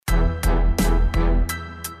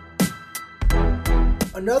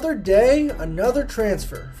Another day, another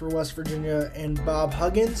transfer for West Virginia and Bob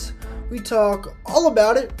Huggins. We talk all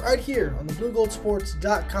about it right here on the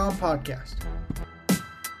BlueGoldSports.com podcast.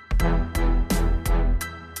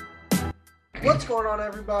 What's going on,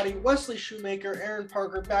 everybody? Wesley, Shoemaker, Aaron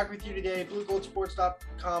Parker back with you today,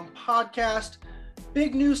 BlueGoldSports.com podcast.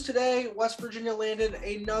 Big news today, West Virginia landed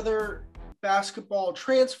another basketball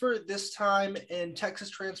transfer, this time in Texas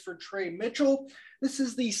transfer Tre Mitchell. This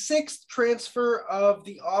is the sixth transfer of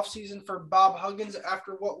the offseason for Bob Huggins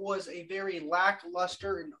after what was a very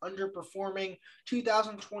lackluster and underperforming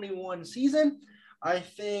 2021 season. I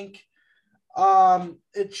think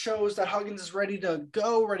it shows that Huggins is ready to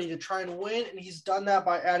go, ready to try and win, and he's done that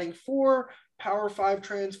by adding 4 Power 5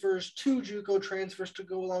 transfers, 2 JUCO transfers to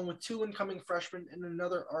go along with 2 incoming freshmen and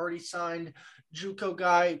another already signed JUCO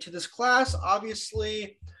guy to this class.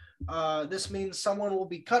 Obviously, this means someone will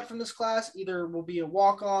be cut from this class, either will be a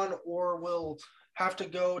walk-on or will have to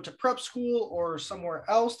go to prep school or somewhere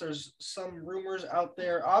else. There's some rumors out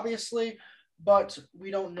there, obviously, but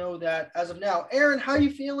we don't know that as of now. Aaron, how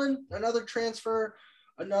you feeling? Another transfer,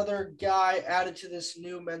 another guy added to this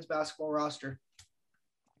new men's basketball roster.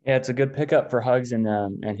 Yeah, it's a good pickup for Huggs and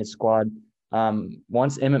his squad.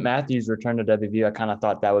 Once Emmett Matthews returned to WVU, I kind of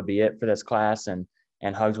thought that would be it for this class, and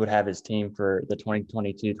Huggs would have his team for the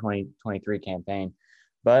 2022-2023 campaign.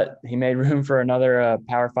 But he made room for another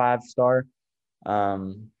Power 5 star,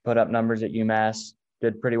 put up numbers at UMass,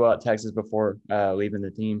 did pretty well at Texas before leaving the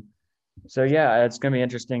team. So, yeah, it's going to be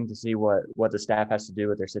interesting to see what the staff has to do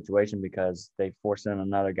with their situation because they forced in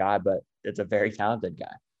another guy, but it's a very talented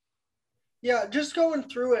guy. Yeah, just going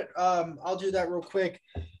through it, I'll do that real quick.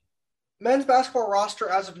 Men's basketball roster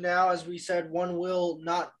as of now, as we said, one will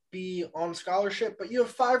not be on scholarship, but you have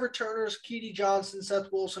 5 returners: Keedy Johnson,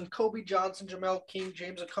 Seth Wilson, Kobe Johnson, Jamel King,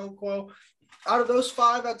 James Okonkwo. Out of those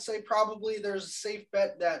 5, I'd say probably there's a safe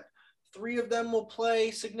bet that 3 of them will play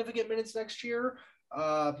significant minutes next year,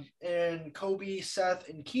 and Kobe, Seth,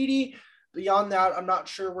 and Keedy. Beyond that, I'm not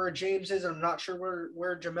sure where James is. I'm not sure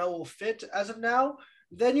where Jamel will fit as of now.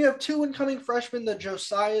 Then you have 2 incoming freshmen, the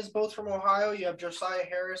Josiahs, both from Ohio. You have Josiah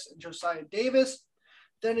Harris and Josiah Davis.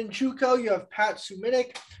 Then in JUCO, you have Pat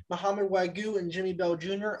Suminik, Muhammad Wagoo, and Jimmy Bell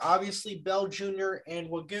Jr. Obviously, Bell Jr. and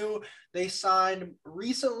Wagoo, they signed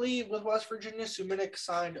recently with West Virginia. Suminik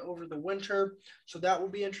signed over the winter, so that will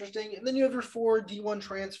be interesting. And then you have your 4 D1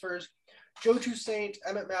 transfers: Joe Toussaint,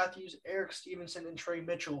 Emmett Matthews, Eric Stevenson, and Tre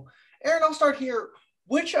Mitchell. Aaron, I'll start here.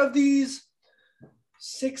 Which of these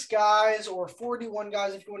 6 guys or 41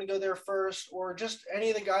 guys, if you want to go there first, or just any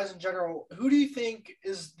of the guys in general, who do you think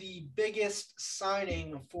is the biggest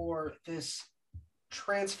signing for this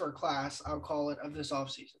transfer class, I'll call it, of this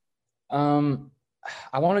offseason?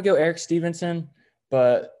 I want to go Eric Stevenson,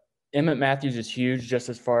 but Emmett Matthews is huge just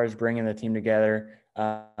as far as bringing the team together,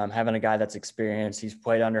 having a guy that's experienced. He's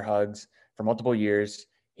played under Huggs for multiple years.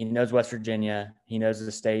 He knows West Virginia. He knows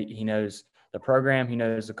the state. He knows the program. He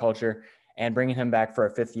knows the culture. And bringing him back for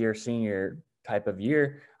a 5th-year senior type of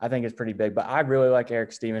year, I think is pretty big. But I really like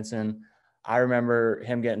Eric Stevenson. I remember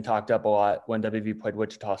him getting talked up a lot when WVU played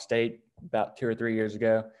Wichita State about 2 or 3 years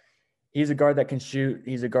ago. He's a guard that can shoot.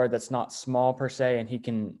 He's a guard that's not small per se, and he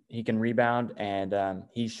can rebound. And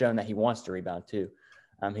he's shown that he wants to rebound too.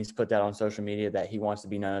 He's put that on social media that he wants to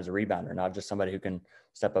be known as a rebounder, not just somebody who can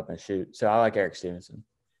step up and shoot. So I like Eric Stevenson.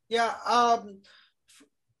 Yeah,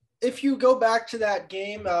 if you go back to that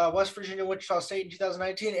game, West Virginia, Wichita State in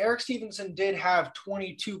 2019, Eric Stevenson did have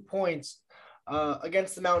 22 points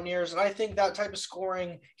against the Mountaineers. And I think that type of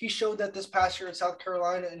scoring, he showed that this past year at South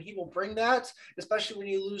Carolina, and he will bring that, especially when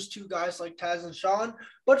you lose 2 guys like Taz and Sean.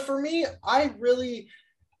 But for me, I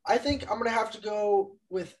think I'm going to have to go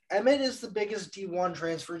with Emmett is the biggest D1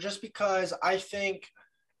 transfer, just because I think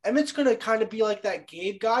Emmett's going to kind of be like that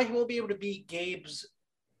Gabe guy. He won't be able to be Gabe's,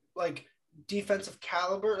 like, defensive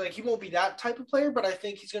caliber. Like, he won't be that type of player, but I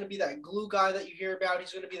think he's going to be that glue guy that you hear about.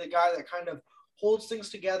 He's going to be the guy that kind of holds things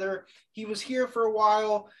together. He was here for a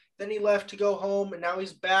while, then he left to go home, and now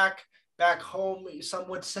he's back home, some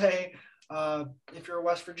would say, if you're a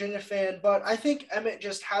West Virginia fan. But I think Emmett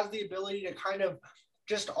just has the ability to kind of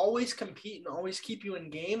just always compete and always keep you in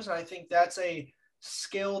games, and I think that's a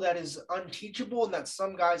skill that is unteachable and that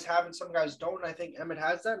some guys have and some guys don't, and I think Emmett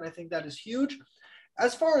has that, and I think that is huge.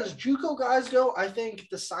 As far as JUCO guys go, I think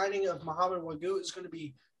the signing of Muhammad Wagoo is going to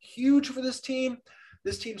be huge for this team.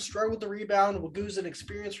 This team struggled to rebound. Wagoo's an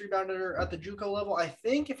experienced rebounder at the JUCO level. I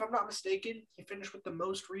think, if I'm not mistaken, he finished with the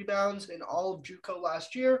most rebounds in all of JUCO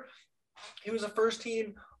last year. He was a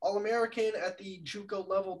first-team All-American at the JUCO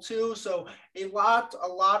level too. So a lot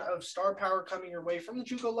of star power coming your way from the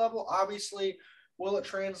JUCO level. Obviously, will it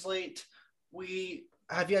translate? We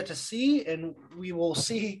have yet to see, and we will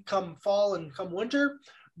see come fall and come winter.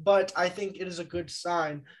 But I think it is a good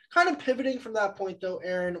sign. Kind of pivoting from that point, though,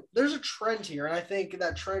 Aaron, there's a trend here, and I think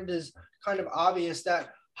that trend is kind of obvious that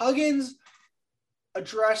Huggins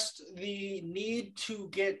addressed the need to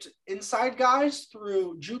get inside guys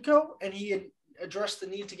through JUCO, and he addressed the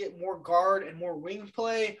need to get more guard and more wing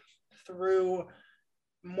play through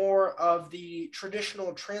more of the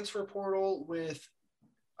traditional transfer portal with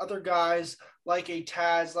other guys like a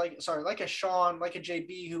Taz, like a Sean, like a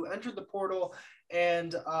JB who entered the portal.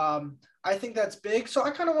 And I think that's big. So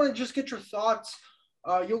I kind of want to just get your thoughts.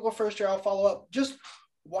 You'll go first here. I'll follow up. Just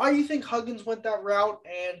why do you think Huggins went that route?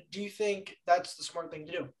 And do you think that's the smart thing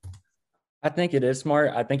to do? I think it is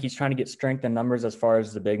smart. I think he's trying to get strength in numbers as far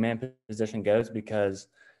as the big man position goes, because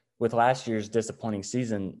with last year's disappointing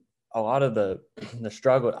season, a lot of the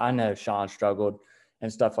struggle, I know Sean struggled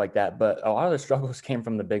and stuff like that, but a lot of the struggles came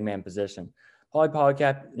from the big man position.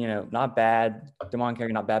 Polycap, not bad. Damon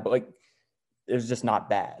Carey, not bad, but like it was just not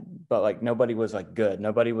bad. But like nobody was like good.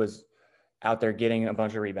 Nobody was out there getting a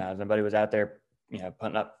bunch of rebounds. Nobody was out there,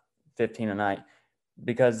 putting up 15 a night,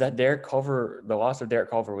 because that the loss of Derek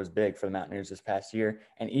Culver was big for the Mountaineers this past year.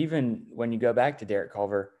 And even when you go back to Derek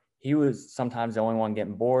Culver, he was sometimes the only one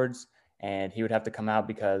getting boards, and he would have to come out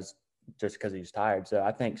because he was tired. So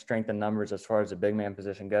I think strength in numbers as far as the big man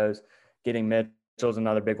position goes. Getting Mitchell's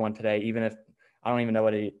another big one today, even if I don't even know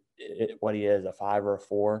what he is, a 5 or a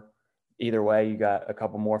 4. Either way, you got a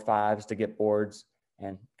couple more 5s to get boards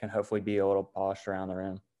and can hopefully be a little polished around the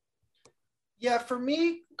rim. Yeah, for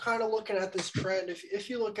me, kind of looking at this trend, if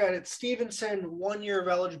you look at it, Stevenson, 1 year of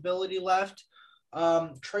eligibility left.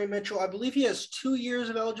 Tre Mitchell, I believe he has 2 years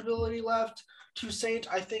of eligibility left. Toussaint,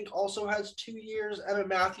 I think, also has 2 years. Emmett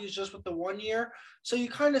Matthews just with the 1 year. So you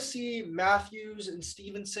kind of see Matthews and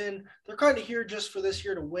Stevenson, they're kind of here just for this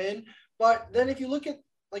year to win. But then if you look at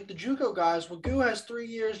like the JUCO guys, Wagoo has 3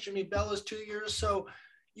 years, Jimmy Bell has 2 years. So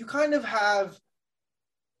you kind of have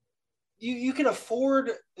you can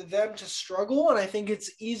afford them to struggle, and I think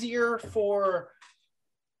it's easier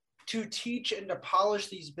to teach and to polish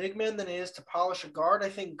these big men than it is to polish a guard. I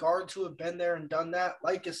think guards who have been there and done that,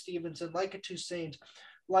 like a Stevenson, like a Toussaint,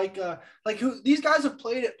 like who these guys have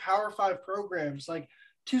played at Power 5 programs. Like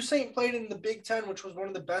Toussaint played in the Big Ten, which was one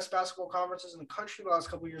of the best basketball conferences in the country the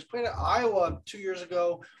last couple of years. Played at Iowa 2 years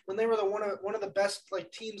ago when they were one of the best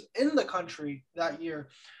like teams in the country that year.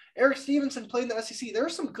 Eric Stevenson played in the SEC. There are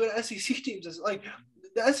some good SEC teams. Like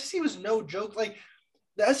the SEC was no joke. Like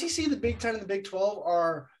the SEC, the Big Ten, and the Big 12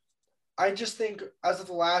 are, I just think, as of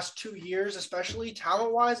the last 2 years, especially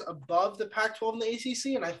talent-wise, above the Pac-12 and the ACC.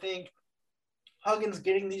 And I think Huggins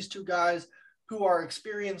getting these two guys who are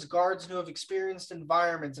experienced guards and who have experienced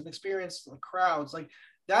environments and experienced crowds, like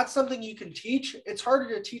that's something you can teach. It's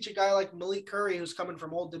harder to teach a guy like Malik Curry, who's coming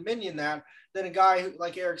from Old Dominion, than a guy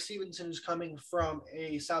like Eric Stevenson, who's coming from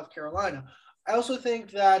a South Carolina. I also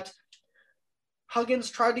think that Huggins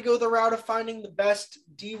tried to go the route of finding the best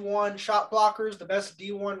D1 shot blockers, the best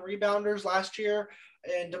D1 rebounders last year,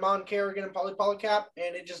 and Damon Carrigan and Polycap,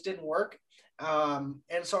 and it just didn't work.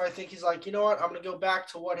 And so I think he's like, you know what, I'm going to go back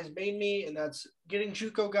to what has made me, and that's getting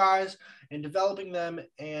JUCO guys and developing them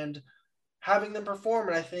and having them perform.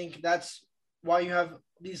 And I think that's why you have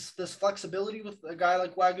this flexibility with a guy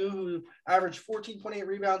like Wagoo, who averaged 14.8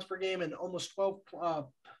 rebounds per game and almost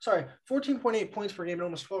 14.8 points per game and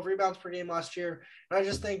almost 12 rebounds per game last year. And I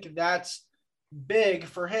just think that's big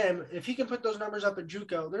for him. If he can put those numbers up at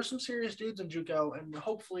JUCO, there's some serious dudes in JUCO, and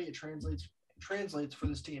hopefully it translates for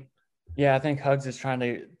this team. Yeah, I think Huggs is trying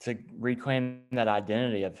to reclaim that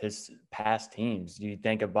identity of his past teams. You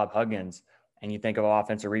think of Bob Huggins, and you think of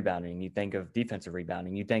offensive rebounding, you think of defensive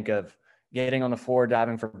rebounding, you think of getting on the floor,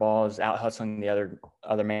 diving for balls, out hustling the other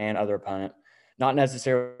man, other opponent, not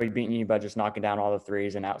necessarily beating you by just knocking down all the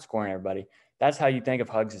threes and outscoring everybody. That's how you think of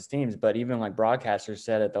Huggs' teams. But even like broadcasters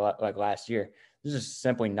said it last year, this is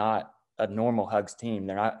simply not a normal Huggs team.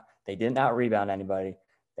 They didn't out rebound anybody.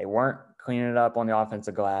 They weren't cleaning it up on the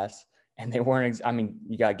offensive glass, and they weren't.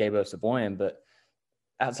 You got Gabo Savoyan, but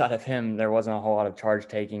outside of him, there wasn't a whole lot of charge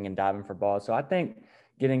taking and diving for balls. So I think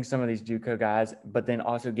getting some of these JUCO guys, but then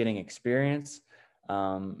also getting experience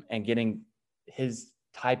and getting his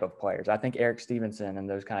type of players. I think Eric Stevenson and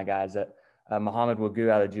those kind of guys that Muhammad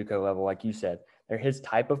Wagoo out of JUCO level, like you said, they're his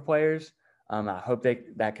type of players. I hope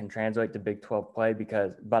that can translate to Big 12 play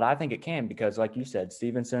but I think it can because, like you said,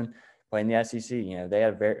 Stevenson playing the SEC. They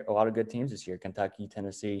had a lot of good teams this year: Kentucky,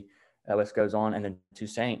 Tennessee. That list goes on, and then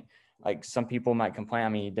Toussaint. Like some people might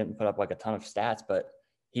complain. He didn't put up like a ton of stats, but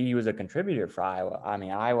he was a contributor for Iowa.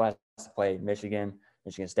 Iowa has to play Michigan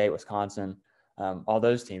State, Wisconsin, all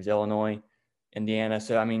those teams, Illinois. Indiana.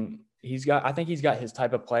 So, I mean, I think he's got his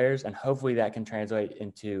type of players, and hopefully that can translate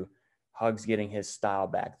into Huggs getting his style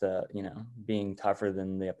back, being tougher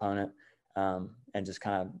than the opponent, and just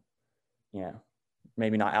kind of,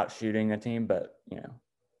 maybe not out shooting a team, but,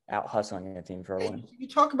 out hustling a team for a win. You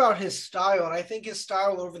talk about his style, and I think his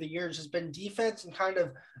style over the years has been defense and kind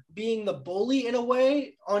of being the bully in a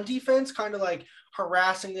way on defense, kind of like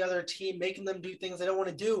harassing the other team, making them do things they don't want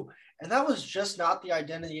to do. And that was just not the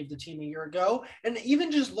identity of the team a year ago. And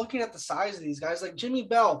even just looking at the size of these guys, like Jimmy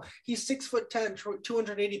Bell, he's 6'10",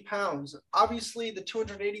 280 pounds. Obviously, the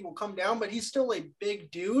 280 will come down, but he's still a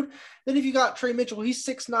big dude. Then if you got Tre Mitchell, he's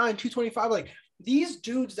 6'9", 225. Like, these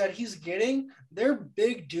dudes that he's getting, they're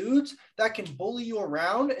big dudes that can bully you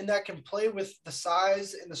around and that can play with the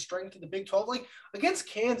size and the strength of the Big 12. Like against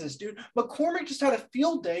Kansas, dude, McCormick just had a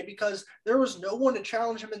field day because there was no one to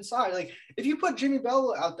challenge him inside. Like if you put Jimmy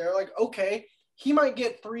Bell out there, like, okay, he might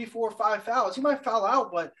get 3, 4, 5 fouls. He might foul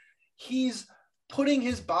out, but he's putting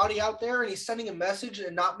his body out there and he's sending a message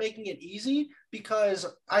and not making it easy, because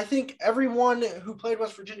I think everyone who played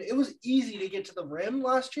West Virginia, it was easy to get to the rim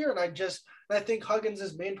last year. And I think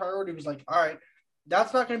Huggins' main priority was like, all right,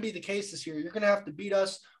 that's not going to be the case this year. You're going to have to beat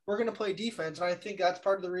us. We're going to play defense. And I think that's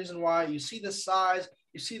part of the reason why you see this size,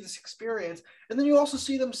 you see this experience. And then you also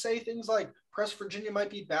see them say things like Press Virginia might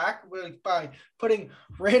be back by putting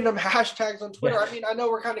random hashtags on Twitter. Yeah. I mean, I know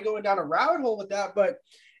we're kind of going down a rabbit hole with that, but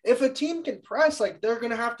if a team can press, like they're going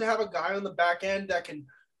to have a guy on the back end that can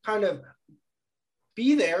kind of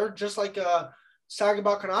be there, just like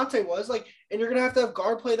Sagaba Konate was, like, and you're going to have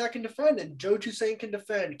guard play that can defend, and Joe Toussaint can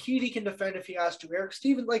defend, Keedy can defend if he has to, Eric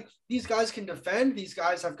Stevens, like these guys can defend. These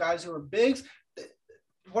guys have guys who are bigs.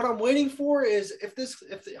 What I'm waiting for is if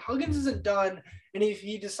Huggins isn't done, and if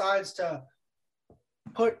he decides to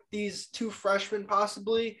put these two freshmen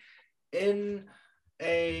possibly in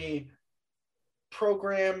a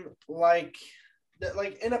program like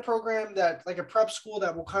in a program that like a prep school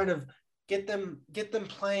that will kind of get them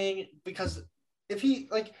playing, because if he,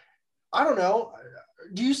 like, I don't know,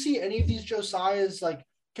 do you see any of these Josiahs like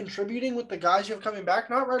contributing with the guys you have coming back?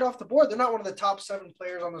 Not right off the board. They're not one of the top 7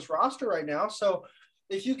 players on this roster right now. So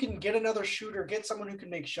if you can get another shooter, get someone who can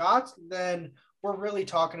make shots, then we're really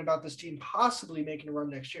talking about this team possibly making a run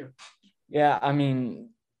next year. Yeah, I mean,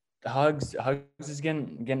 Huggs is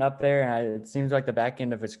getting up there, and it seems like the back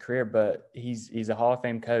end of his career, but he's a Hall of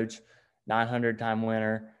Fame coach, 900-time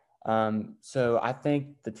winner. So I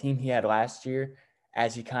think the team he had last year,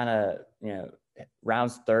 as he kind of,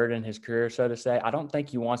 rounds third in his career, so to say, I don't think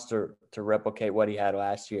he wants to replicate what he had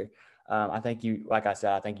last year. I think like I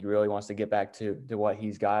said, I think he really wants to get back to what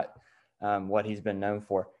he's got, what he's been known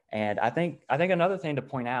for. And I think another thing to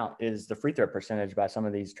point out is the free throw percentage by some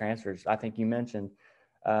of these transfers. I think you mentioned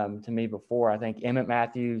to me before, I think Emmett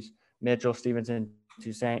Matthews, Mitchell, Stevenson,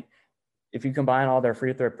 Toussaint, if you combine all their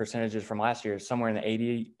free throw percentages from last year, somewhere in the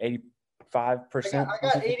 85%. I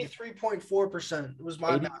got 83.4%. It was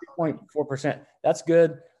my 83.4%. That's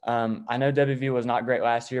good. I know WVU was not great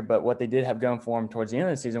last year, but what they did have going for them towards the end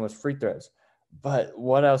of the season was free throws. But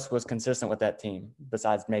what else was consistent with that team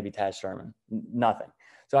besides maybe Taz Sherman? Nothing.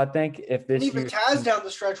 So I think if this even Taz down the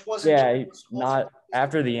stretch wasn't not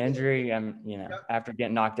after the injury and after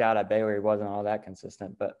getting knocked out at Baylor, he wasn't all that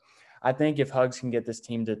consistent. But I think if Huggs can get this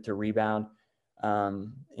team to rebound,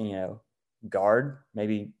 guard,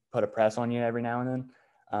 maybe put a press on you every now and then,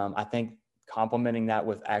 I think complementing that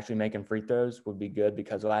with actually making free throws would be good,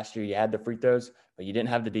 because last year you had the free throws, but you didn't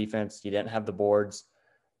have the defense, you didn't have the boards,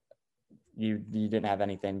 you didn't have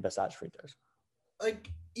anything besides free throws. Like,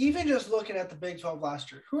 even just looking at the Big 12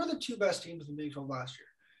 last year, who are the 2 best teams in the Big 12 last year?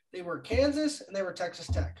 They were Kansas and they were Texas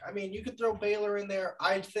Tech. I mean, you could throw Baylor in there.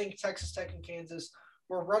 I think Texas Tech and Kansas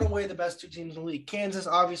were runaway the best 2 teams in the league. Kansas,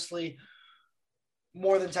 obviously,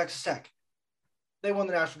 more than Texas Tech. They won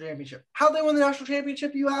the national championship. How'd they win the national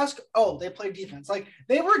championship, you ask? Oh, they played defense. Like,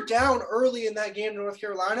 they were down early in that game to North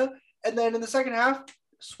Carolina, and then in the second half,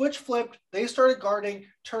 switch flipped. They started guarding,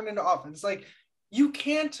 turned into offense. Like, you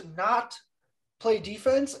can't not play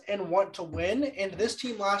defense and want to win. And this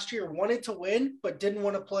team last year wanted to win, but didn't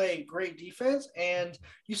want to play great defense. And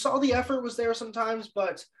you saw the effort was there sometimes,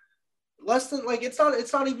 but less than, like, it's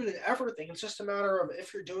not even an effort thing. It's just a matter of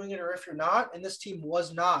if you're doing it or if you're not. And this team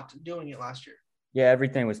was not doing it last year. Yeah,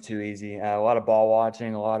 everything was too easy. A lot of ball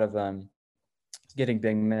watching, a lot of getting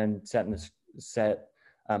big men setting the set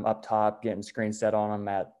up top, getting screen set on them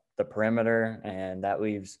at the perimeter, and that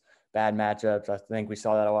leaves bad matchups. I think we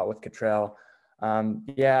saw that a lot with Cottrell.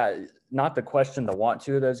 Not the question to want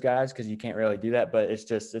 2 of those guys, because you can't really do that, but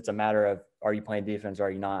it's a matter of, are you playing defense or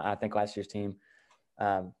are you not? I think last year's team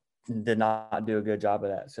did not do a good job of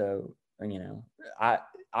that. So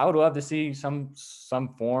I would love to see some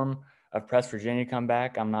form of Press Virginia come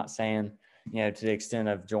back. I'm not saying, to the extent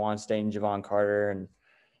of Jawan State and Javon Carter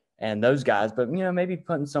and those guys, but maybe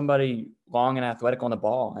putting somebody long and athletic on the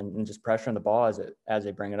ball and just pressuring the ball as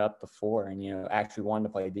they bring it up before, and actually wanting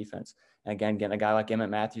to play defense. And again, getting a guy like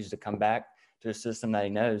Emmett Matthews to come back to a system that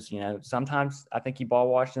he knows. Sometimes I think he ball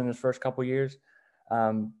watched in his first couple of years,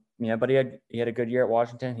 but he had a good year at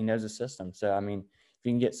Washington. He knows the system. So if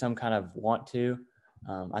you can get some kind of want to,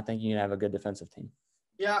 I think you can have a good defensive team.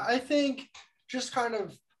 Yeah, I think just kind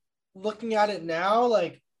of looking at it now,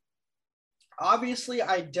 like, obviously,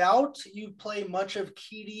 I doubt you play much of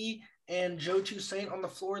Keedy and Joe Toussaint on the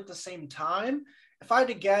floor at the same time. If I had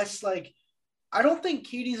to guess, like, I don't think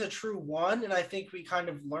Keedy's a true one, and I think we kind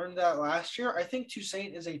of learned that last year. I think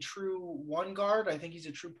Toussaint is a true one guard. I think he's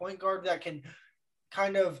a true point guard that can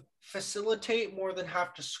kind of facilitate more than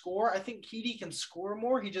have to score. I think Keedy can score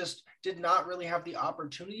more. He just did not really have the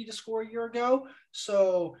opportunity to score a year ago.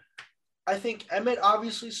 So I think Emmett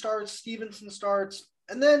obviously starts, Stevenson starts,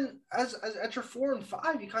 and then as at your 4 and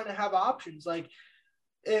 5, you kind of have options. Like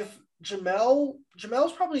if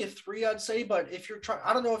Jamel's probably a 3, I'd say, but if you're trying,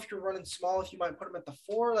 I don't know if you're running small, if you might put him at the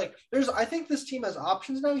 4. Like I think this team has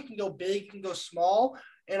options now. You can go big, you can go small,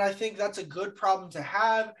 and I think that's a good problem to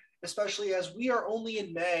have, especially as we are only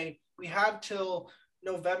in May. We have till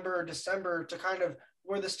November or December to kind of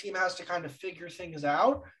where this team has to kind of figure things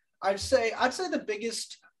out. I'd say the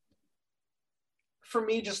biggest for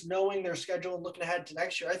me, just knowing their schedule and looking ahead to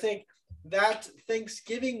next year, I think that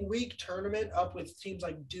Thanksgiving week tournament up with teams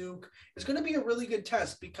like Duke is going to be a really good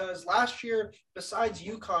test, because last year, besides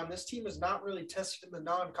UConn, this team is not really tested in the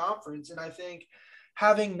non-conference. And I think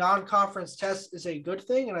having non-conference tests is a good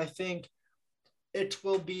thing. And I think it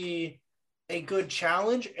will be a good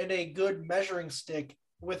challenge and a good measuring stick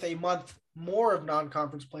with a month more of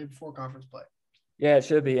non-conference play before conference play. Yeah, it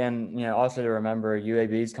should be. And, also to remember,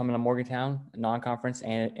 UAB is coming to Morgantown, non-conference,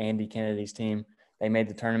 and Andy Kennedy's team. They made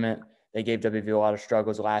the tournament. They gave WVU a lot of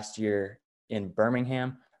struggles last year in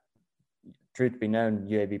Birmingham. Truth be known,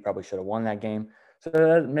 UAB probably should have won that game.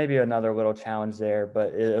 So maybe another little challenge there,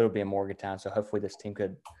 but it'll be in Morgantown. So hopefully this team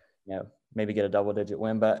could, maybe get a double-digit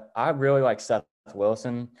win. But I really like Seth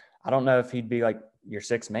Wilson. I don't know if he'd be like your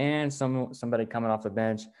sixth man, somebody coming off the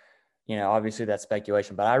bench. Obviously that's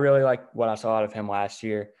speculation, but I really like what I saw out of him last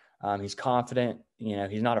year. He's confident.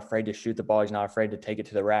 He's not afraid to shoot the ball. He's not afraid to take it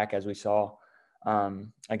to the rack, as we saw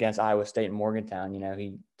against Iowa State and Morgantown.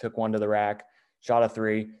 He took one to the rack, shot a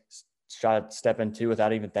 3, shot a step in 2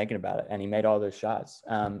 without even thinking about it, and he made all those shots.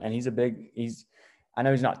 And I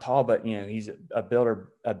know he's not tall, but he's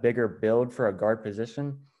a bigger build for a guard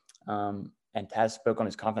position. And Taz spoke on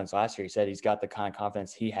his confidence last year. He said he's got the kind of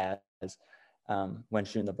confidence he has when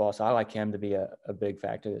shooting the ball. So I like him to be a big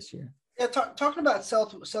factor this year. Yeah, talking about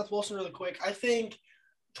Seth Wilson really quick, I think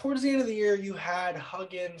towards the end of the year, you had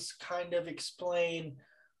Huggins kind of explain,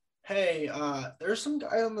 hey, there's some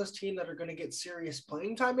guys on this team that are going to get serious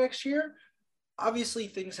playing time next year. Obviously,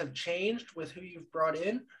 things have changed with who you've brought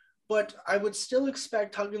in, but I would still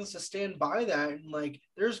expect Huggins to stand by that. And,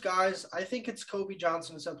 there's guys, I think it's Kobe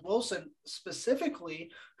Johnson and Seth Wilson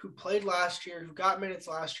specifically, who played last year, who got minutes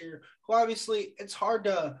last year, who obviously it's hard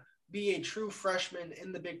to be a true freshman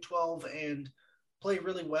in the Big 12 and play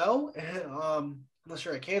really well, unless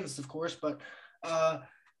you're at Kansas, of course. But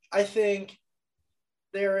I think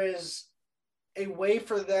there is a way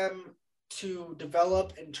for them to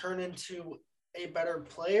develop and turn into a better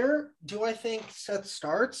player. Do I think Seth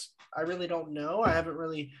starts? I really don't know. I haven't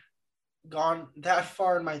really gone that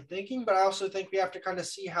far in my thinking, but I also think we have to kind of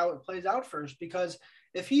see how it plays out first, because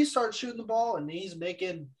if he starts shooting the ball and he's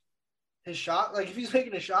making his shot, if he's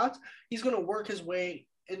making his shots, he's going to work his way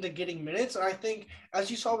into getting minutes. And I think, as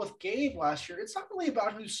you saw with Gabe last year, it's not really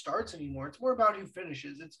about who starts anymore. It's more about who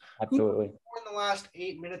finishes. It's absolutely who in the last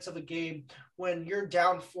 8 minutes of a game when you're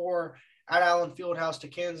down 4 at Allen Fieldhouse to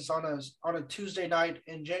Kansas on a Tuesday night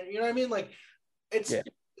in January. You know what I mean?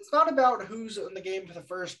 It's not about who's in the game for the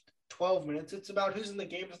first 12 minutes. It's about who's in the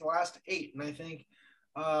game for the last 8. And I think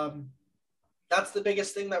that's the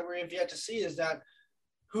biggest thing that we have yet to see, is that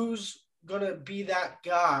who's going to be that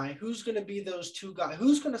guy, who's going to be those two guys,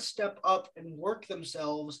 who's going to step up and work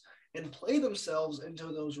themselves and play themselves into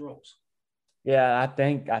those roles. Yeah, I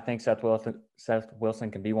think Seth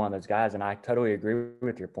Wilson can be one of those guys, and I totally agree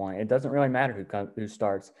with your point. It doesn't really matter who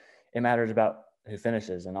starts. It matters about who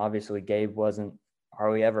finishes. And obviously Gabe wasn't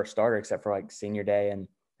hardly ever a starter except for senior day and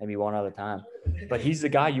maybe one other time. But he's the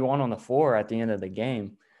guy you want on the floor at the end of the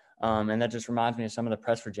game. And that just reminds me of some of the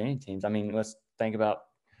Press Virginia teams. Let's think about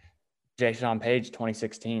Jason Page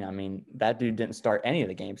 2016. I mean, that dude didn't start any of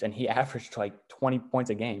the games, and he averaged like 20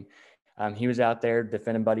 points a game. He was out there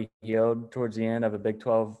defending Buddy Hield towards the end of a Big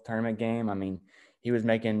 12 tournament game. I mean, he was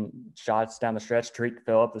making shots down the stretch. Tariq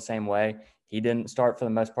Phillip the same way. He didn't start for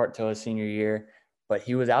the most part till his senior year, but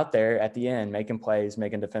he was out there at the end making plays,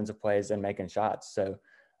 making defensive plays, and making shots. So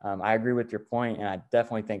I agree with your point, and I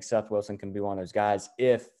definitely think Seth Wilson can be one of those guys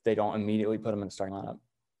if they don't immediately put him in the starting lineup.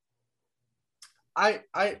 I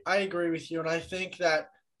agree with you, and I think that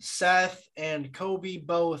Seth and Kobe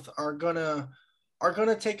both are gonna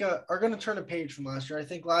turn a page from last year. I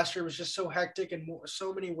think last year was just so hectic in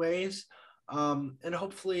so many ways, and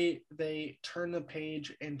hopefully they turn the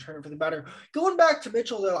page and turn it for the better. Going back to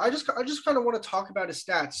Mitchell though, I just kind of want to talk about his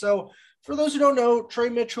stats. So for those who don't know, Tre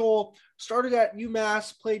Mitchell started at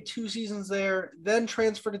UMass, played 2 seasons there, then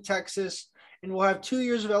transferred to Texas, and will have 2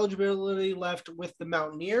 years of eligibility left with the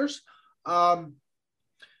Mountaineers.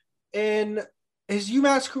 In his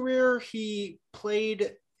UMass career, he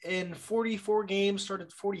played in 44 games,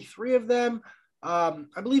 started 43 of them.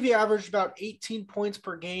 I believe he averaged about 18 points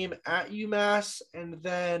per game at UMass, and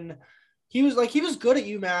then he was good at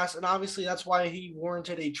UMass, and obviously that's why he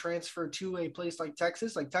warranted a transfer to a place like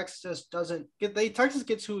Texas. Like Texas just doesn't get Texas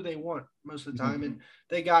gets who they want most of the time, and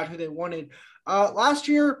they got who they wanted. Last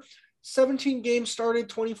year, 17 games started,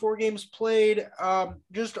 24 games played,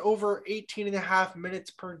 just over 18 and a half minutes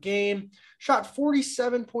per game. Shot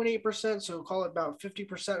 47.8%, so call it about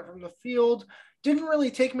 50% from the field. Didn't really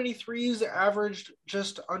take many threes, averaged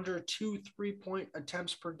just under 2 3-point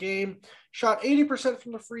attempts per game. Shot 80%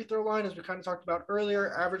 from the free throw line, as we kind of talked about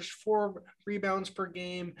earlier, averaged 4 rebounds per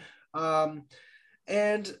game.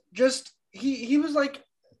 And just he was like,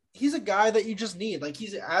 he's a guy that you just need. Like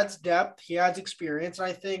he adds depth, he adds experience. And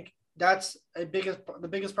I think that's the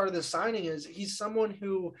biggest part of this signing is he's someone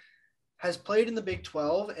who has played in the Big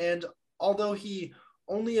 12. And although he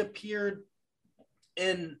only appeared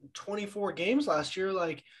in 24 games last year,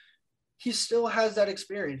 like he still has that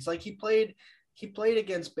experience. Like he played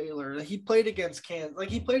against Baylor, he played against Kansas, like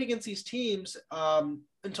he played against these teams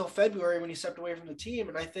until February when he stepped away from the team.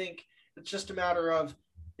 And I think it's just a matter of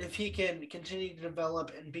if he can continue to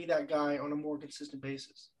develop and be that guy on a more consistent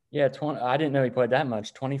basis. Yeah, I didn't know he played that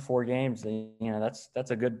much. 24 games.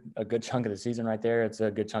 That's a good chunk of the season right there. It's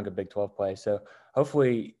a good chunk of Big 12 play. So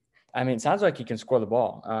hopefully, I mean, it sounds like he can score the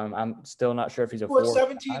ball. I'm still not sure if he's a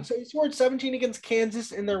 17. So he scored 17 against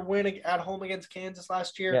Kansas in their win at home against Kansas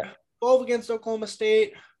last year. Yeah. 12 against Oklahoma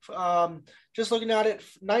State. Just looking at it,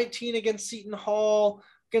 19 against Seton Hall.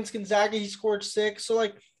 Against Gonzaga, he scored 6. So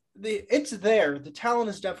like it's there. The talent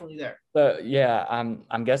is definitely there. But yeah,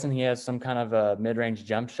 I'm guessing he has some kind of a mid-range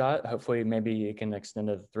jump shot. Hopefully, maybe it can extend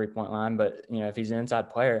to the 3-point line. But if he's an inside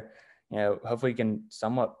player, hopefully he can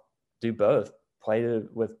somewhat do both. Play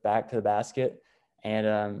with back to the basket,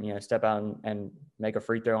 and step out and make a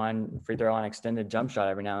free throw line extended jump shot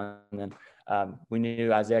every now and then. We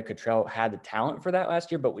knew Isaiah Cottrell had the talent for that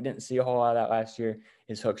last year, but we didn't see a whole lot of that last year.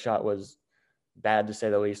 His hook shot was bad to say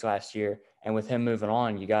the least last year. And with him moving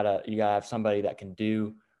on, you gotta have somebody that can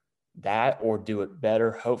do that or do it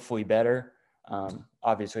better, hopefully better.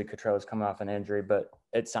 Obviously, Cottrell is coming off an injury, but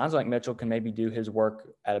it sounds like Mitchell can maybe do his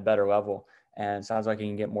work at a better level, and it sounds like he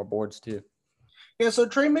can get more boards too. Yeah, so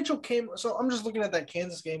Tre Mitchell so I'm just looking at that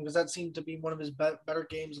Kansas game because that seemed to be one of his better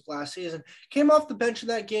games of last season. Came off the bench in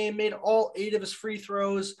that game, made all 8 of his free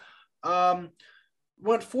throws,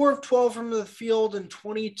 went 4 of 12 from the field in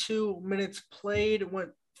 22 minutes played, went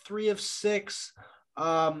 3 of 6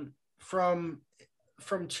 from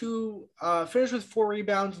 2, finished with 4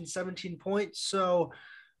 rebounds and 17 points. So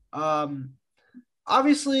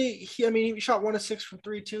obviously he shot 1 of 6 from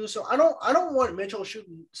 3 too. So I don't want Mitchell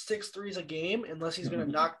shooting 6 threes a game unless he's going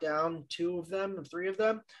to knock down 2 of them or 3 of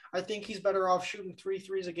them. I think he's better off shooting 3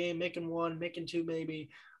 threes a game, making 1, making 2 maybe,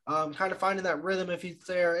 kind of finding that rhythm if he's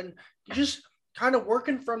there, and just kind of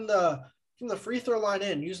working from the free throw line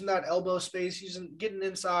in, using that elbow space, getting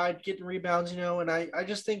inside, getting rebounds, and I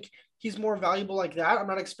just think he's more valuable like that. I'm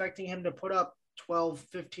not expecting him to put up 12,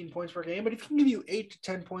 15 points per game, but if he can give you 8 to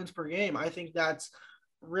 10 points per game, I think that's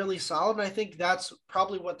really solid. And I think that's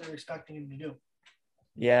probably what they're expecting him to do.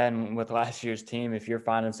 Yeah. And with last year's team, if you're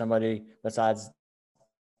finding somebody besides,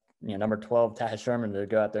 number 12, Taz Sherman, to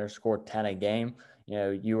go out there and score 10 a game,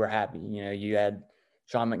 you were happy. You had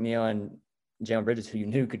Sean McNeil and Jalen Bridges, who you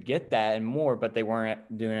knew could get that and more, but they weren't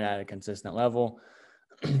doing it at a consistent level.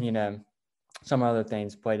 Some other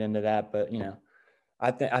things played into that, but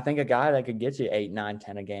I think a guy that could get you 8, 9,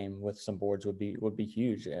 10 a game with some boards would be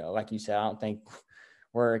huge. Like you said, I don't think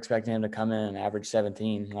we're expecting him to come in and average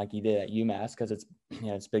 17 like he did at UMass because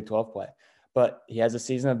it's Big 12 play. but he has a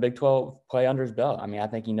season of Big 12 play under his belt. I mean, I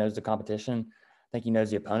think he knows the competition. I think he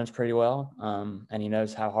knows the opponents pretty well, and he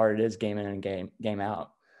knows how hard it is game in and game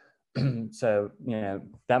out. So,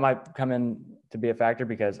 that might come in to be a factor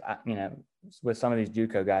because, with some of these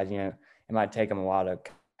JUCO guys, it might take them a while to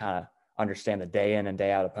kind of understand the day in and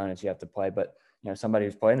day out opponents you have to play. But, somebody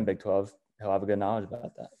who's playing the Big 12, he'll have a good knowledge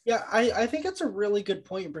about that. Yeah, I think that's a really good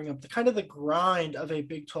point you bring up, the kind of the grind of a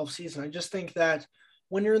Big 12 season. I just think that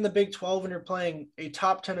when you're in the Big 12 and you're playing a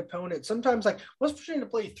top 10 opponent, sometimes like West Virginia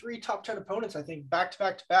played 3 top 10 opponents, I think, back to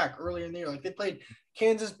back to back earlier in the year. Like they played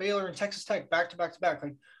Kansas, Baylor, and Texas Tech back to back to back.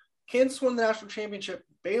 Like Kansas won the national championship.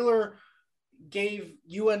 Baylor gave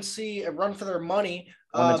UNC a run for their money.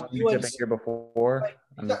 UNC, the year before.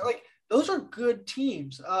 Like those are good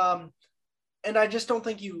teams. And I just don't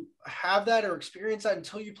think you have that or experience that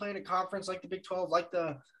until you play in a conference like the Big 12, like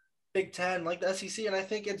the Big 10, like the SEC. And I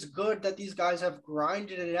think it's good that these guys have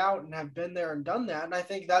grinded it out and have been there and done that. And I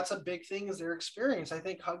think that's a big thing is their experience. I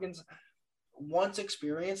think Huggins wants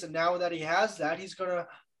experience. And now that he has that,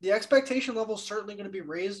 the expectation level is certainly going to be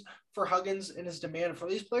raised for Huggins and his demand for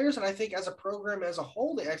these players. And I think as a program as a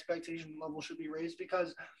whole, the expectation level should be raised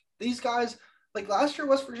because these guys, like last year,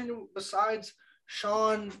 West Virginia, besides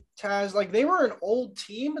Sean, Taz, like they were an old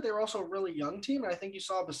team, but they were also a really young team. And I think you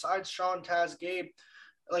saw besides Sean, Taz, Gabe,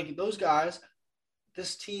 like those guys,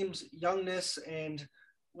 this team's youngness and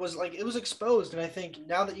it was exposed. And I think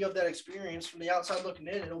now that you have that experience from the outside looking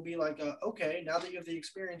in, it'll be like, okay, now that you have the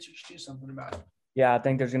experience, you should do something about it. Yeah, I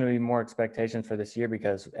think there's going to be more expectations for this year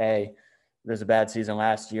because there's a bad season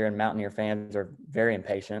last year and Mountaineer fans are very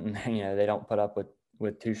impatient and, they don't put up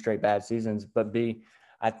with 2 straight bad seasons. But B,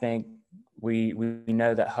 I think we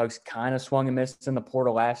know that Hugs kind of swung and missed in the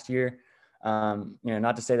portal last year.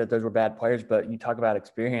 Not to say that those were bad players, but you talk about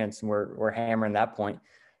experience and we're hammering that point.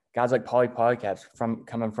 Guys like Pauly Polycaps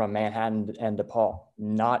coming from Manhattan and DePaul,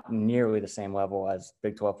 not nearly the same level as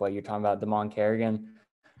Big 12 play. You're talking about Damon Kerrigan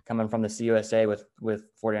coming from the CUSA with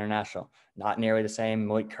Ford International, not nearly the same.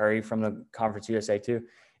 Malik Curry from the Conference USA too.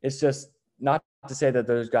 It's just not to say that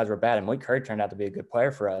those guys were bad. And Malik Curry turned out to be a good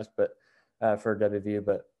player for us, but for WVU.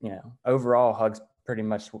 But overall, Hugs pretty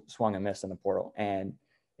much swung and missed in the portal, and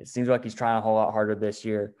it seems like he's trying a whole lot harder this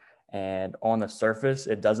year. And on the surface,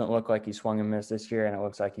 it doesn't look like he swung and missed this year, and it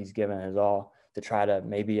looks like he's given his all to try to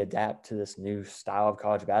maybe adapt to this new style of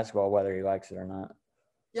college basketball, whether he likes it or not.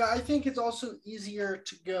 Yeah, I think it's also easier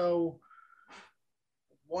to go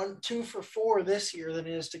 2 for 4 this year than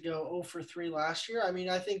it is to go 0 for 3 last year. I mean,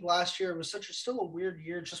 I think last year was still a weird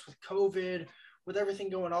year just with COVID, with everything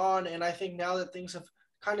going on. And I think now that things have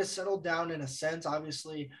kind of settled down in a sense,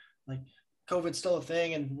 obviously, like COVID's still a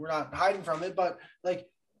thing and we're not hiding from it, but like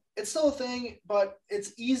it's still a thing, but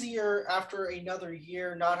it's easier after another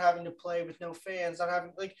year not having to play with no fans, not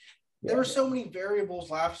having there were so many variables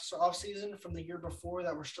last offseason from the year before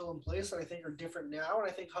that were still in place that I think are different now. And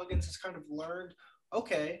I think Huggins has kind of learned,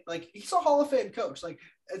 okay, like he's a Hall of Fame coach. Like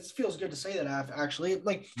it feels good to say that actually.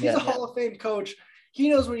 Like he's a Hall of Fame coach. He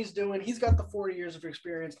knows what he's doing. He's got the 40 years of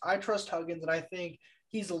experience. I trust Huggins, and I think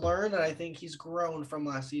he's learned, and I think he's grown from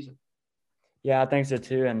last season. Yeah, I think so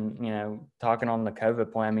too. And, talking on the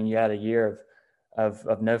COVID point, I mean, you had a year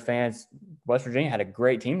of no fans. West Virginia had a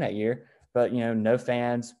great team that year, but, no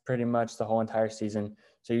fans pretty much the whole entire season.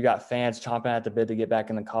 So you got fans chomping at the bit to get back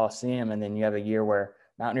in the Coliseum, and then you have a year where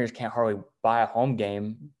Mountaineers can't hardly buy a home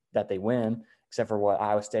game that they win, except for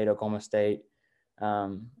Iowa State, Oklahoma State,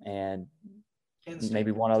 and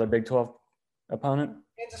maybe one other Big 12 opponent.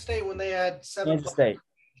 Kansas State when they had 7 Kansas State.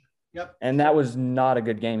 Yep. And that was not a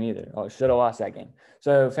good game either. Oh, should have lost that game.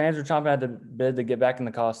 So fans were chomping at the bit to get back in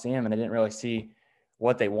the Coliseum, and they didn't really see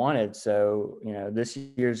what they wanted. So, this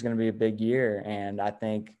year is going to be a big year. And I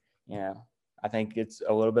think it's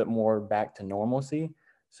a little bit more back to normalcy.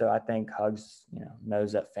 So I think Hugs,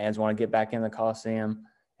 knows that fans want to get back in the Coliseum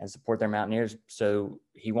and support their Mountaineers. So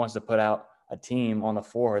he wants to put out a team on the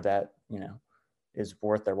floor that, is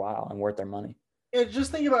worth their while and worth their money. Yeah,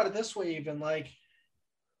 just think about it this way, even like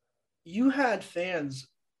you had fans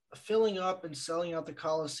filling up and selling out the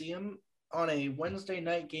Coliseum on a Wednesday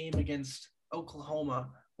night game against Oklahoma,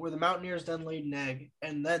 where the Mountaineers then laid an egg,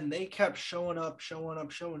 and then they kept showing up,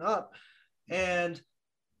 and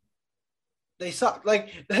they sucked.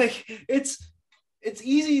 Like it's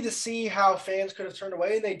easy to see how fans could have turned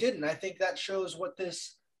away, and they didn't. I think that shows what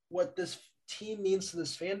this team means to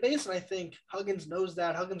this fan base, and I think Huggins knows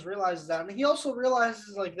that. Huggins realizes that, and he also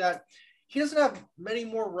realizes that he doesn't have many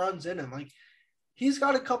more runs in him. Like he's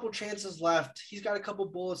got a couple chances left. He's got a couple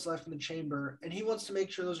bullets left in the chamber, and he wants to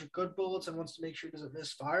make sure those are good bullets and wants to make sure he doesn't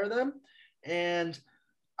misfire them. And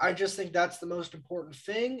I just think that's the most important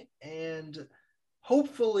thing. And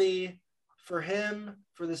hopefully for him,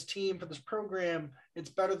 for this team, for this program, it's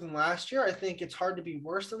better than last year. I think it's hard to be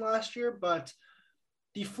worse than last year, but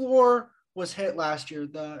the floor was hit last year.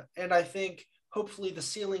 And I think hopefully the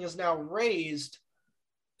ceiling is now raised.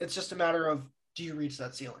 It's just a matter of, do you reach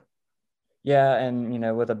that ceiling? Yeah,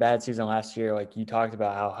 and with a bad season last year, like you talked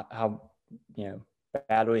about how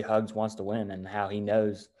badly Hugs wants to win and how he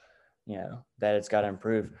knows that it's got to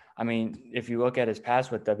improve. I mean, if you look at his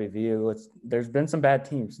past with WVU, there's been some bad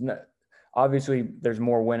teams. Obviously, there's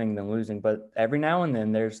more winning than losing, but every now and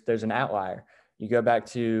then there's an outlier. You go back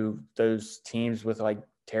to those teams with like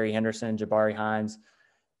Terry Henderson, Jabari Hines,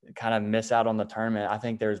 kind of miss out on the tournament. I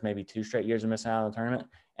think there's maybe 2 straight years of missing out on the tournament.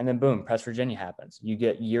 And then boom, Press Virginia happens. You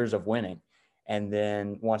get years of winning. And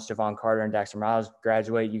then once Javon Carter and Daxton Miles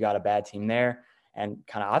graduate, you got a bad team there. And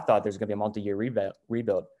kind of I thought there's going to be a multi-year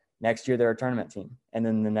rebuild. Next year, they're a tournament team. And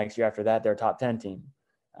then the next year after that, they're a top 10 team.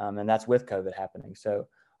 And that's with COVID happening. So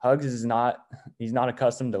Hugs he's not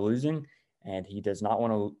accustomed to losing, and he does not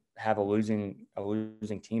want to have a losing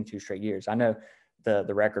team 2 straight years. I know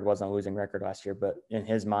the record wasn't a losing record last year, but in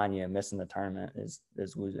his mind, missing the tournament is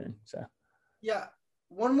losing. So yeah.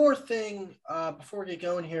 One more thing before we get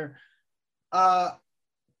going here. I'll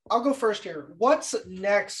go first here. What's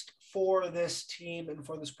next for this team and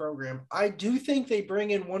for this program? I do think they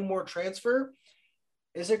bring in one more transfer.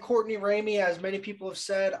 Is it Courtney Ramey, as many people have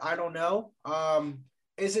said? I don't know.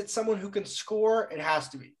 Is it someone who can score? It has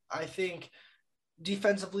to be. I think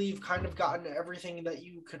defensively, you've kind of gotten everything that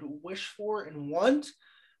you could wish for and want.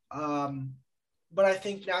 But I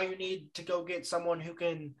think now you need to go get someone who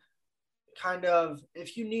can kind of,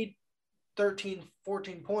 if you need 13,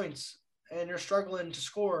 14 points and you're struggling to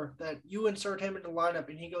score, that you insert him into the lineup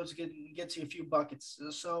and he goes and gets you a few buckets.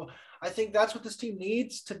 So I think that's what this team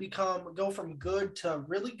needs to go from good to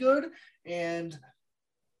really good. And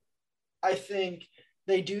I think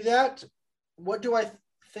they do that. What do I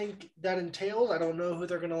think that entails? I don't know who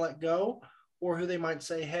they're going to let go or who they might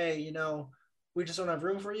say, hey, we just don't have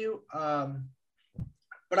room for you.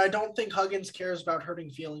 But I don't think Huggins cares about hurting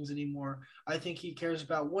feelings anymore. I think he cares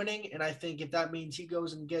about winning, and I think if that means he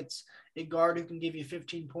goes and gets a guard who can give you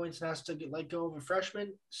 15 points and has to let go of a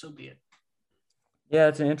freshman, so be it. Yeah,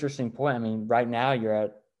 it's an interesting point. I mean, right now you're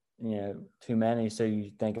at too many, so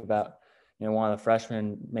you think about one of the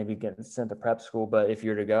freshmen maybe getting sent to prep school, but if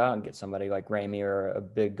you're to go out and get somebody like Ramey or a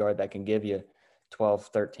big guard that can give you 12,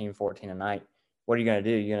 13, 14 a night, what are you going to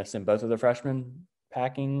do? You're going to send both of the freshmen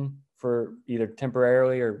packing for either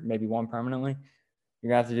temporarily or maybe one permanently? You're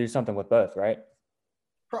going to have to do something with both, right?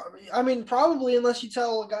 I mean, probably, unless you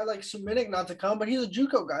tell a guy like Suminick not to come, but he's a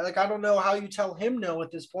JUCO guy. Like, I don't know how you tell him no at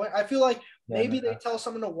this point. I feel like maybe they tell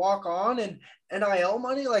someone to walk on and NIL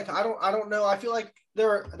money. Like, I don't know. I feel like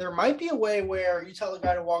there might be a way where you tell a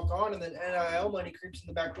guy to walk on and then NIL money creeps in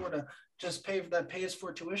the back door to just pays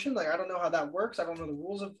for tuition. Like, I don't know how that works. I don't know the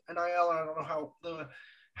rules of NIL, and I don't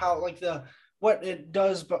know what it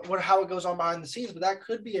does, but how it goes on behind the scenes. But that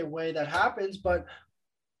could be a way that happens. But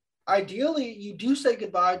ideally, you do say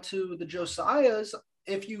goodbye to the Josiahs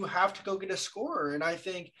if you have to go get a scorer. And I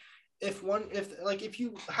think if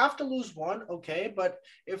you have to lose one, okay, but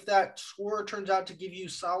if that scorer turns out to give you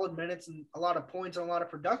solid minutes and a lot of points and a lot of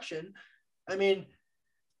production, I mean,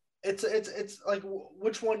 it's like,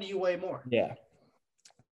 which one do you weigh more? Yeah.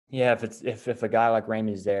 If a guy like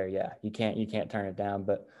Ramey's there, yeah, you can't turn it down.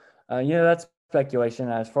 But that's speculation.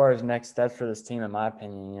 As far as next steps for this team, in my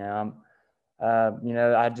opinion,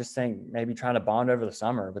 I just think maybe trying to bond over the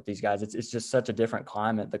summer with these guys. It's just such a different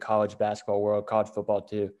climate. The college basketball world, college football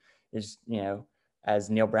too, is as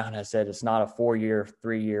Neil Brown has said, it's not a 4-year,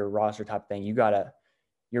 3-year roster type thing.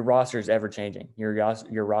 Your roster is ever changing. Your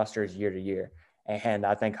roster is year to year. And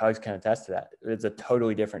I think Hugs can attest to that. It's a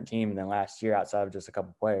totally different team than last year outside of just a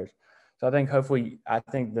couple players. So I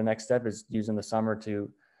think the next step is using the summer to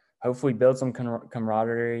hopefully build some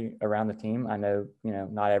camaraderie around the team. I know,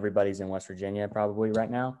 not everybody's in West Virginia probably right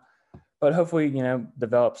now, but hopefully,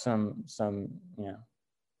 develop some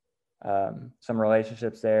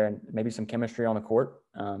relationships there and maybe some chemistry on the court.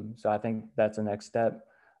 So I think that's the next step.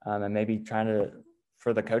 And maybe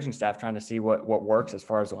for the coaching staff, trying to see what works as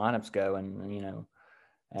far as the lineups go and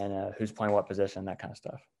who's playing what position, that kind of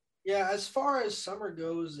stuff. Yeah, as far as summer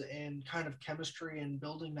goes and kind of chemistry and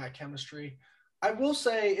building that chemistry, I will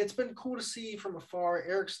say it's been cool to see from afar.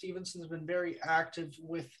 Eric Stevenson's been very active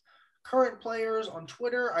with current players on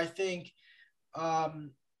Twitter. I think the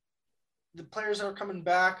players that are coming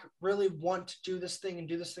back really want to do this thing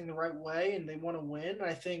the right way, and they want to win.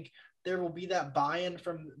 I think there will be that buy-in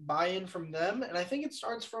from them. And I think it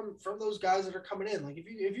starts from those guys that are coming in. Like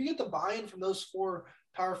if you get the buy-in from those 4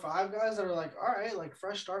 Power 5 guys that are like, all right, like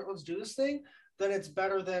fresh start, let's do this thing, then it's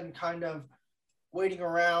better than kind of waiting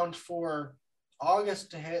around for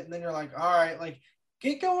August to hit. And then you're like, all right, like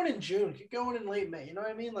get going in June, get going in late May. You know what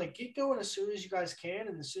I mean? Like get going as soon as you guys can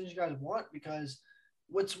and as soon as you guys want, because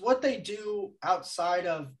what they do outside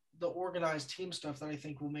of the organized team stuff that I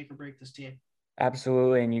think will make or break this team.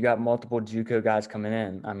 Absolutely. And you got multiple JUCO guys coming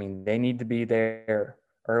in. I mean, they need to be there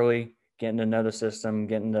early, getting to know the system,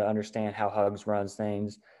 getting to understand how Hugs runs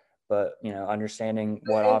things, but, understanding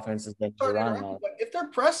what offenses they need to run on. If they're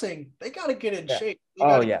pressing, they got to get in shape.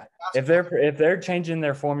 Yeah. If they're changing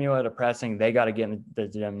their formula to pressing, they got to get in the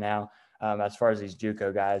gym now. As far as these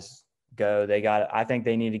JUCO guys go, I think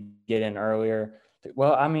they need to get in earlier.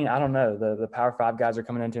 Well, I mean, I don't know. The Power 5 guys are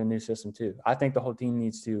coming into a new system too. I think the whole team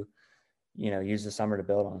needs to, use the summer to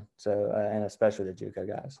build on. So, and especially the JUCO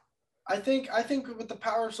guys. I think with the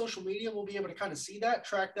power of social media, we'll be able to kind of see that,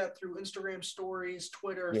 track that through Instagram stories,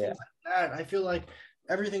 Twitter, things like that. I feel like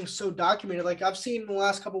everything's so documented. Like I've seen in the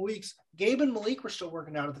last couple of weeks, Gabe and Malik were still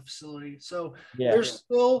working out at the facility. So there's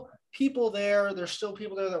still people there. There's still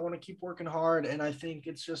people there that want to keep working hard. And I think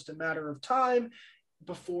it's just a matter of time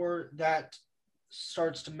before that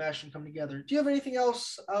starts to mesh and come together. Do you have anything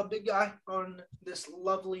else, big guy, on this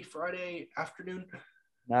lovely Friday afternoon?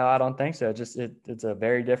 No, I don't think so. Just it's a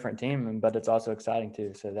very different team, but it's also exciting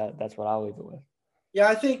too. So that's what I'll leave it with. Yeah,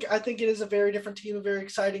 I think it is a very different team, a very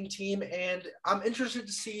exciting team, and I'm interested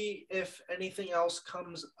to see if anything else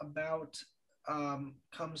comes about,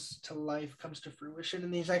 comes to life, comes to fruition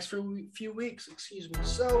in these next few weeks.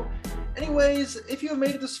 So, anyways, if you have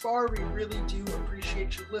made it this far, we really do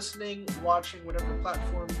appreciate you listening, watching, whatever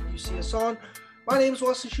platform you see us on. My name is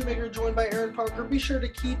Wesley Shoemaker, joined by Aaron Parker. Be sure to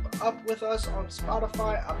keep up with us on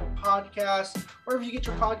Spotify, Apple Podcasts, wherever you get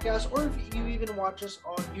your podcasts, or if you even watch us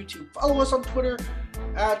on YouTube. Follow us on Twitter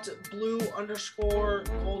at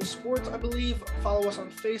blue_gold sports, I believe. Follow us on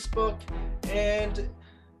Facebook, and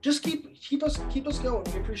just keep us going.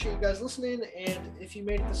 We appreciate you guys listening, and if you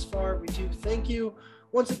made it this far, we do thank you.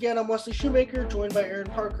 Once again, I'm Wesley Shoemaker, joined by Aaron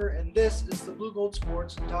Parker, and this is the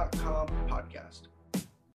BlueGoldSports.com podcast.